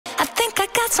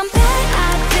some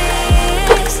bad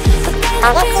ideas, but then I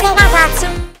really want to.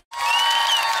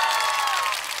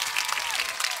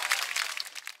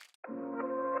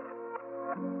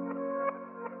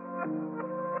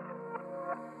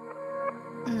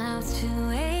 Now it's 2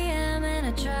 a.m. and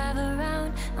I drive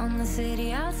around on the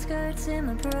city outskirts in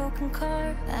my broken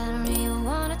car. I don't even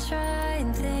wanna try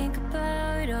and think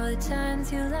about all the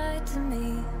times you lied to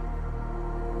me.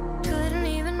 Couldn't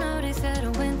even notice that I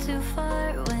went too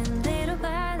far when little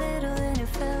by little then it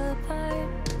fell apart.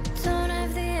 Don't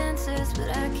have the answers but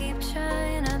I keep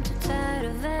trying. I'm too tired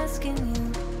of asking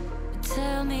you. But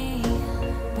tell me,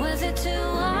 was it too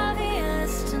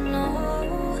obvious to know?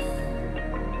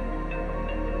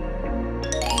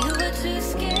 Too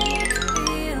scared to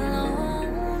be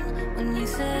alone when you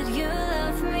said you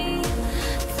love me.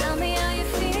 Tell me how you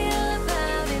feel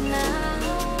about it now.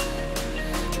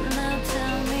 Now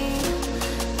tell me,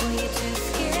 were you too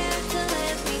scared to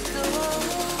let me go?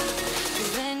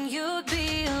 'Cause then you'd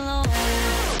be alone.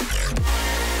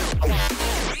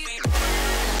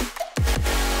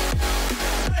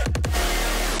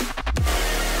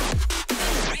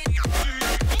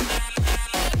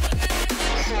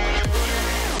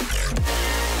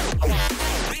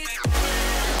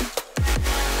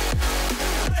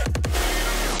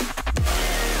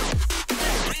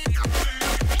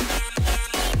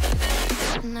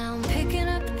 Now I'm picking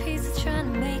up the pieces,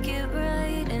 trying to make it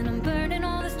right, and I'm burning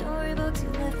all the storybooks you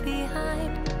left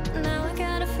behind. Now I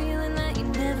got a feeling that you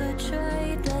never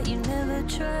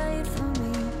tried for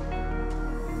me.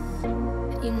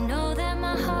 You know that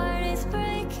my heart is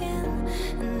breaking,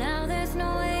 and now there's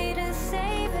no way to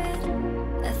save it.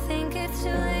 I think it's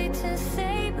too late to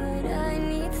say, but I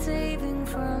need saving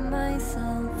from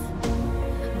myself.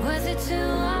 Was it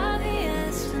too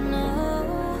obvious to know?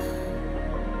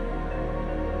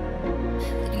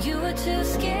 You were too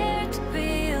scared to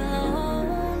be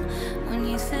alone when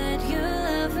you said you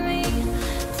love me.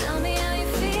 Tell me how you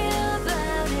feel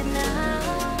about it now.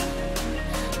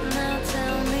 Now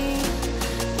tell me,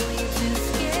 were you too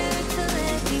scared to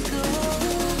let me go?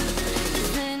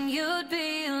 'Cause then you'd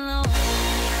be alone.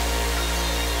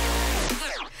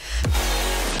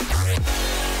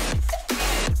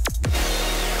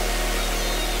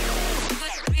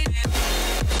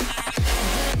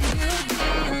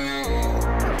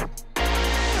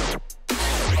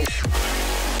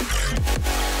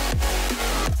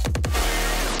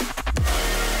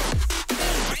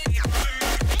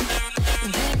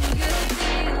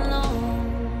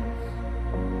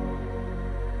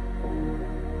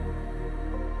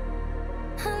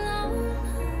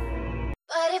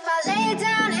 But if I lay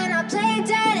down and I play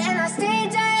dead and I stay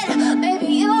dead, maybe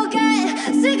you'll get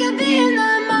sick of being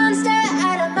the monster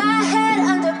out of my head,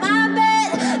 under my bed.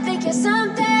 Think you're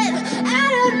something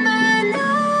out of my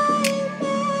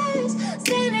nightmares,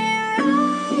 standing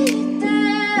right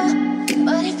there.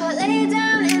 But if I lay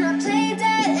down and I play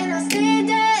dead and I stay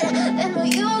dead, then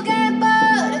will you get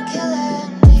bored of killing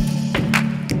me?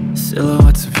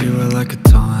 Silhouettes of you are like a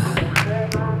taunt.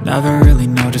 Never really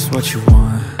know just what you want.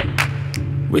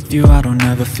 With you I don't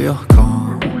ever feel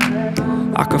calm.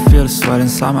 I can feel the sweat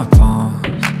inside my palms.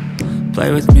 Play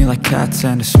with me like cats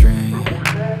and a string.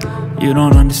 You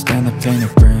don't understand the pain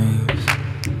it brings.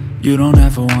 You don't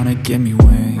ever wanna give me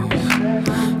wings.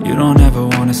 You don't ever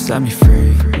wanna set me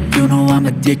free. You know I'm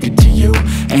addicted to you,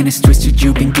 and it's twisted,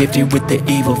 you've been gifted with the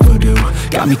evil voodoo.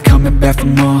 Got me coming back for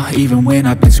more, even when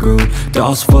I've been screwed.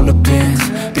 Dolls full of pins,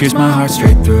 pierce my heart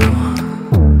straight through.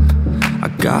 I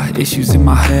got issues in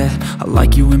my head, I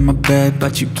like you in my bed,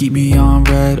 but you keep me on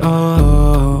red.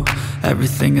 Oh,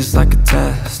 everything is like a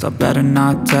test, I better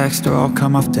not text or I'll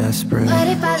come off desperate. But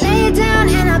if I lay down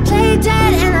and I play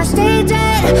dead and I stay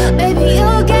dead, maybe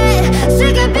you'll get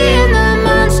sick of being the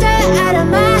monster out of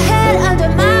my head, under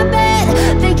my bed.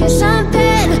 Think you're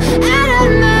something out of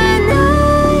my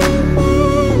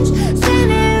nightmares,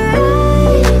 standing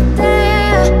right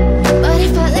there. But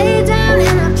if I lay down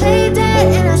and I play dead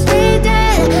and I stay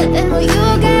dead, then will you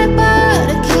get bored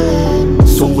of killing me?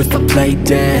 So if I play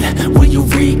dead, will you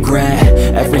regret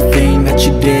everything that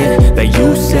you did, that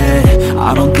you said?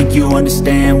 I don't think you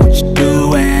understand what you're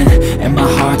doing, and my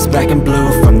heart's black and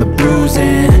blue from the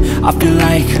bruising. I feel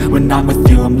like when I'm with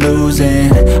you I'm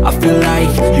losing. I feel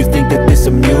like you think that this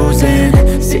amusing,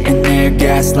 sitting there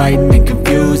gaslighting and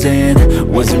confusing.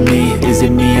 Was it me? Is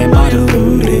it me? Am I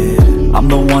deluded? I'm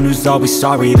the one who's always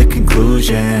sorry, the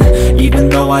conclusion, even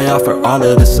though I offer all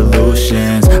of the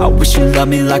solutions. I wish you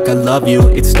loved me like I love you,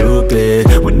 it's stupid.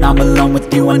 When I'm alone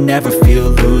with you I never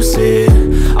feel lucid.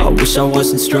 I wish I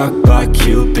wasn't struck by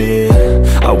Cupid.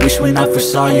 I wish when I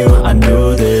first saw you I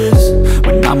knew this.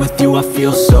 When I'm with you I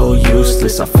feel so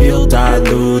useless, I feel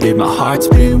diluted, my heart's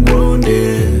been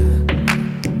wounded.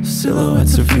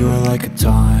 Silhouettes of you are like a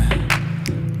taunt,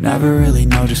 never really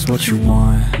know just what you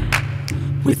want.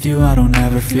 With you I don't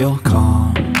ever feel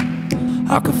calm,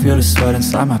 I can feel the sweat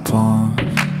inside my palms.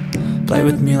 Play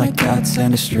with me like cats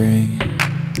and a string,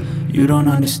 you don't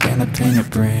understand the pain it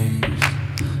brings.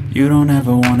 You don't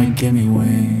ever wanna give me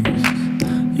wings,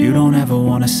 you don't ever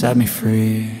wanna set me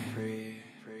free.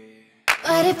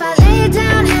 But if I lay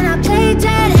down and I play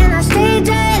dead and I stay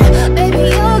dead, baby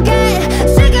you'll get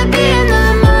sick of being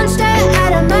the monster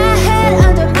out of my head,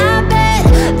 under my bed,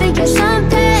 thinking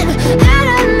something out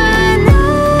of my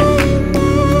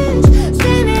nightmares.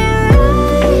 See me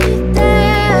right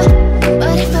there.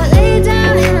 But if I lay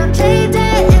down and I play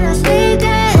dead and I stay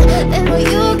dead, then will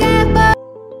you get bored?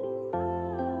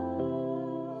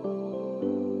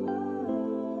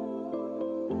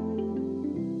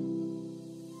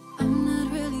 I'm not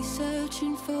really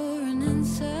searching for an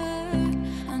answer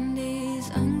on these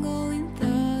ongoing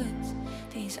thoughts,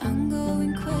 these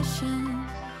ongoing questions.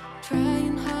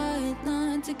 Trying hard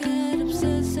not to get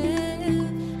obsessive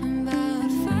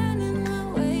about finding my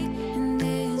way in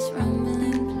this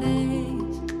rumbling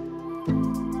place.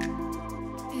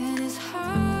 It is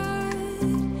hard,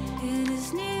 it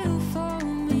is new for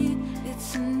me,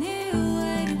 it's a new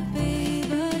way to be,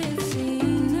 but it's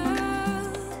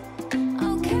enough.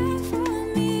 Okay for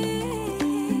me.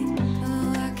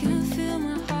 Oh, I can feel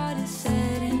my heart is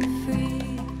setting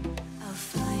free. I'll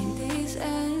find these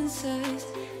answers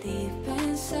deep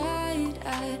inside.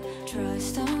 I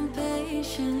trust on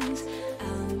patience,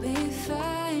 I'll be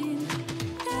fine.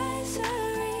 There's a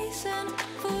reason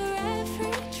for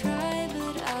every try,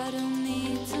 but I don't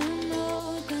need to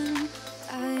know them.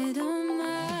 I don't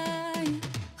mind.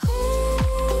 Ooh,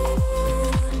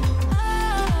 oh,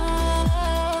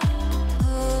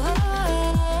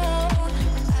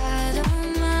 I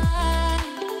don't mind.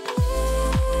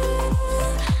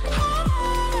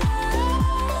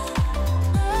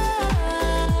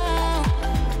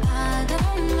 I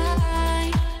don't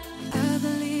mind. I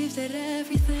believe that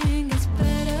everything is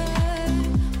better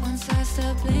once I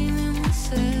stop blaming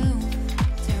myself,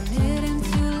 turn it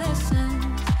into lessons.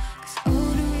 'Cause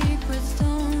all the regrets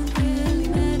don't really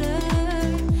matter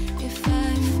if I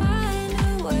find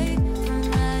a way for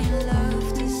my love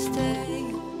to stay.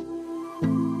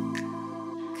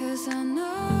 'Cause I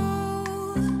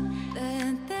know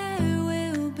that there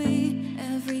will be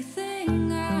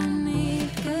everything I need.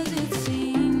 'Cause it's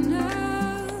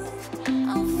enough,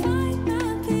 I'll find my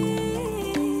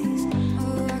peace.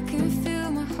 Oh, I can feel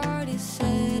my heart is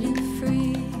setting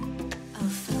free.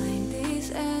 I'll find these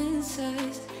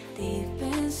answers deep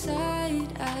inside.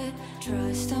 I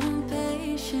trust on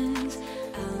patience,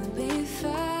 I'll be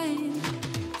fine.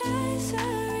 There's a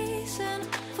reason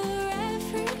for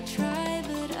every try,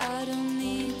 but I don't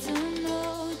need to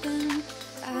know them.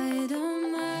 I don't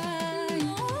mind.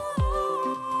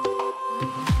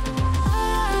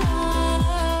 I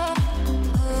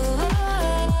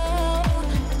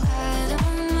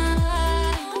don't mind.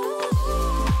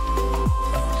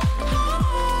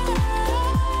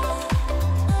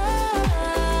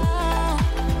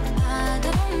 I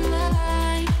don't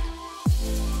mind.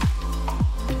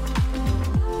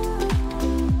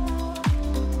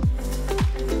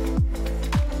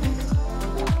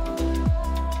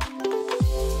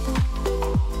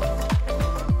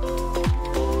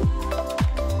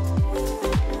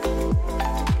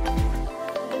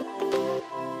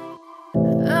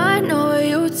 I know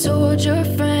you told your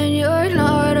friend you're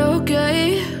not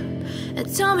okay, and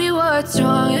tell me what's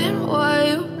wrong and why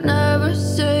you never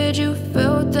said you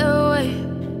felt that way.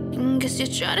 And guess you're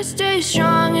trying to stay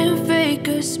strong and fake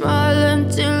a smile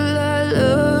until I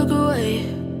look away.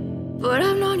 But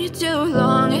I've known you too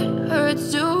long, it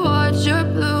hurts to watch your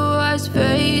blue eyes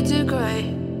fade to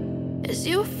gray as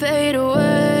you fade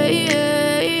away,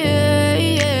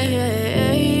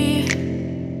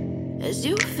 as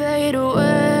you fade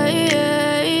away.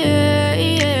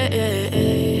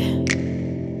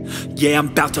 Yeah, I'm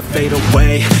about to fade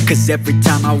away, cause every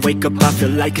time I wake up I feel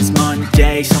like it's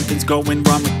Monday. Something's going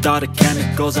wrong with all the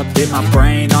chemicals up in my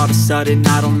brain. All of a sudden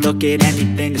I don't look at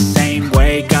anything the same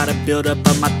way. Gotta build up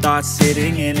of my thoughts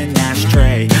sitting in an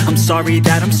ashtray. I'm sorry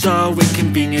that I'm so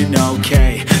inconvenient,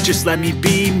 okay. Just let me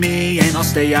be me and I'll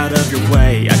stay out of your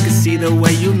way. I can see the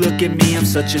way you look at me, I'm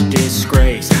such a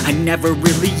disgrace. I never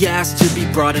really asked to be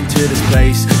brought into this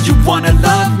place. You wanna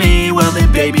love me? Well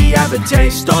then baby have a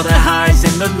taste. All the highs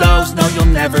and the lows, no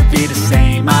you'll never be the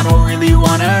same. I don't really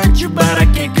wanna hurt you but I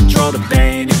can't control the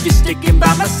pain. If you're sticking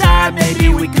by my side maybe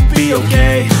we could be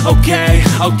okay. Okay,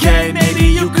 okay, maybe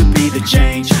you could be the the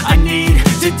change I need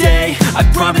today. I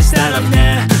promise that I've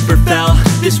never felt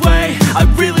this way. I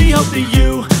really hope that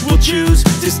you will choose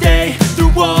to stay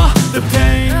through all the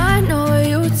pain. I know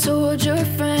you told your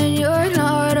friend you're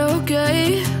not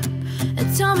okay,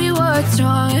 and tell me what's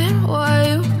wrong and why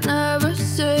you never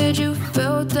said you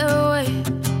felt that way.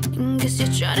 And guess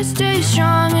you're trying to stay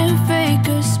strong and fake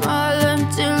a smile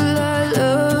until I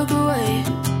look away.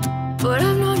 But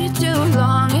I've known you too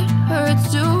long, it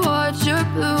hurts to watch your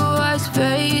blue eyes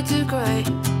fade to gray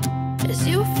as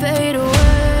you fade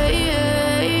away,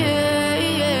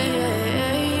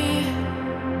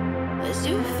 as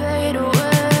you fade away.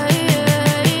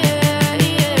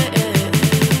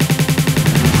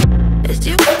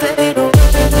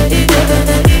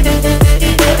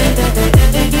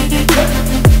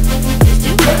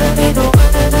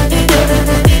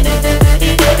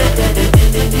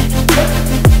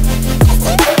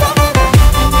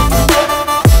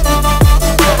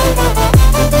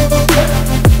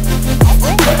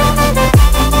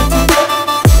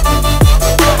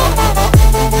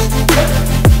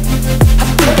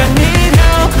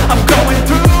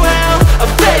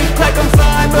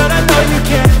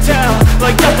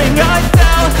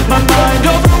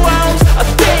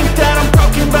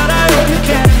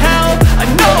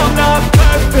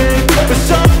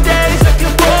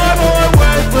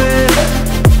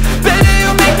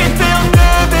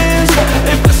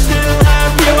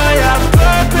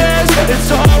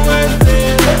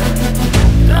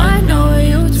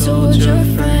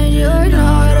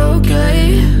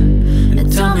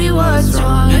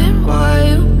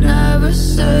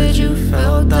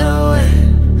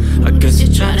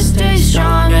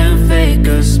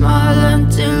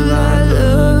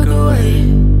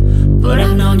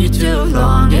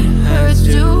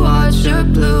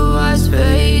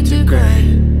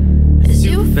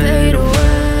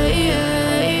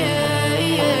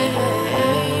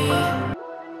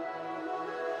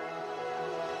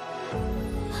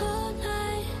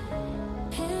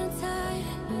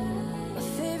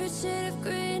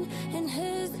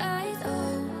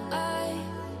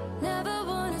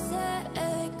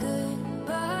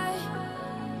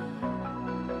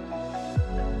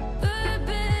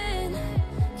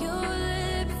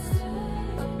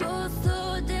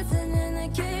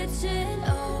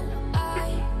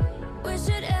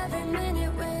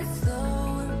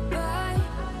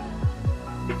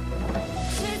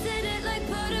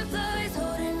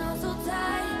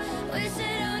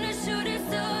 Wishing on a shooting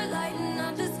star, lighting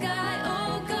up the sky.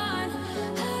 Oh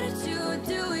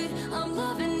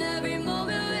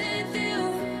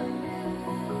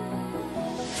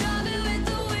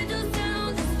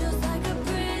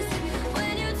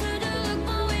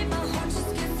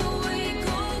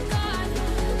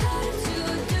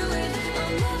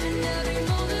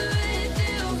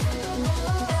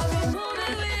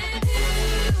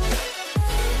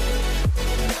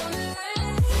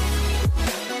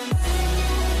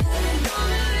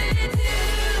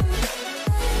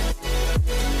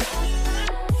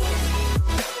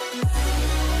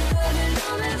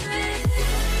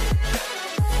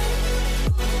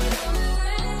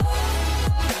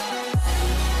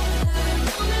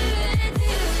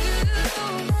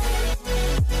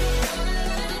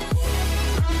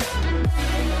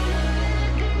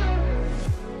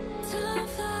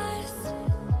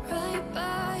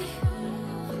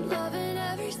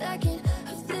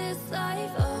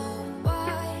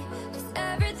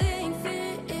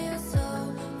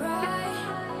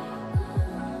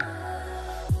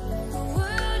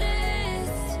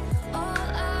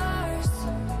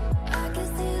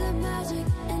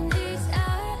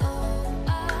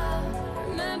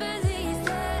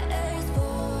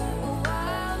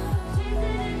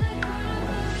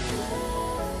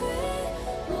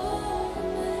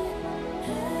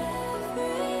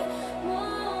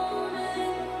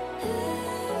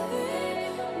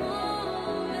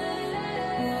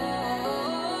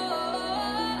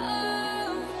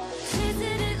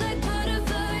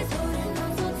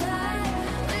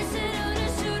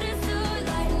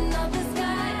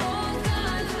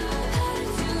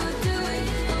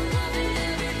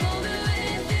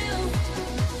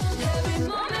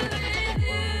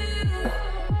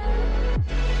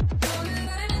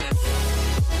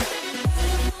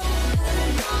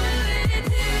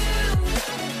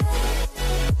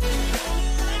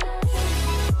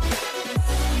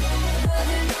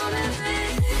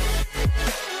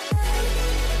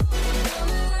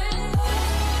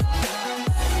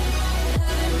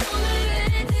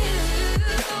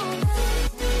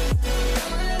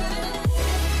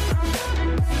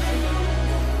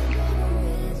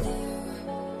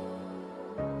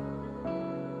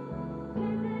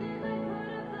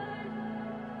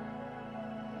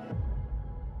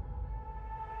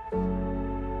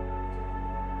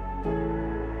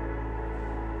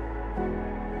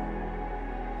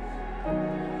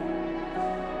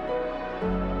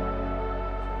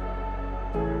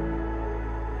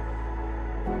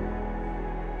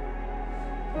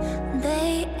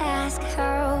They ask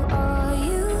how are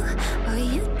you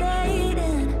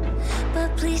dating?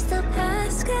 But please stop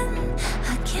asking,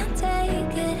 I can't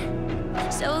take it.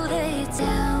 So they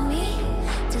tell me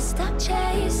to stop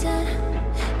chasing.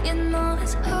 You know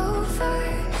it's over,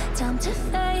 time to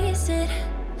face it.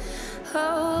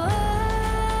 Oh,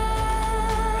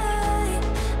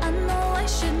 I know I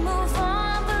should move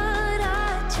on, but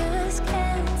I just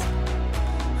can't.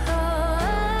 Oh,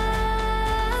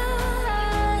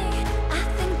 I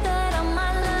think that I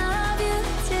might love you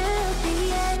till the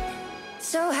end.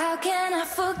 So how can I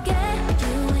forget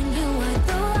you when you were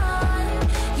the one?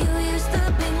 You used to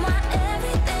be my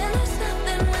everything, there's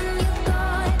nothing when you're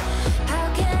gone. How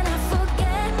can I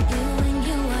forget you when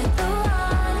you were the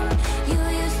one? You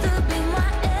used to be my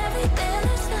everything,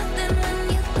 there's nothing when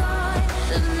you're gone.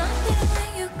 There's nothing when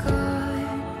you're gone.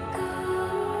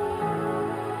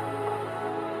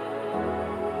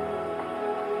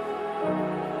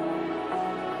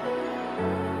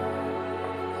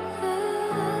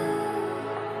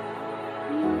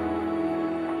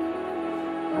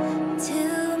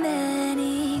 Too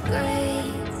many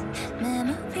great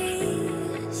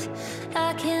memories,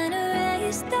 I can't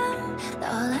erase them.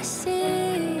 All I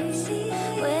see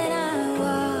when I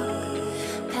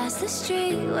walk past the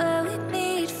street where we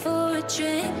meet for a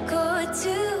drink or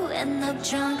two, end up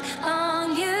drunk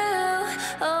on you.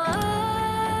 Oh,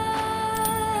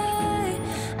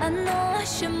 I know I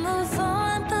should move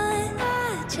on, but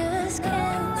I just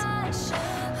can't.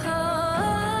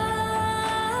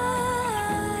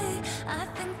 I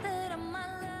think that I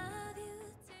might love you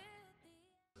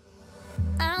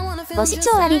till ご視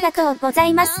聴ありがとうござ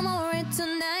います。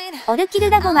オルキル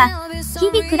ラボは、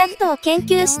日々クラフトを研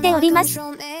究しております。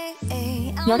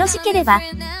よろしければ、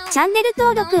チャンネル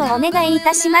登録をお願いい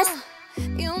たします。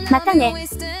またね。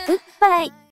グッバイ。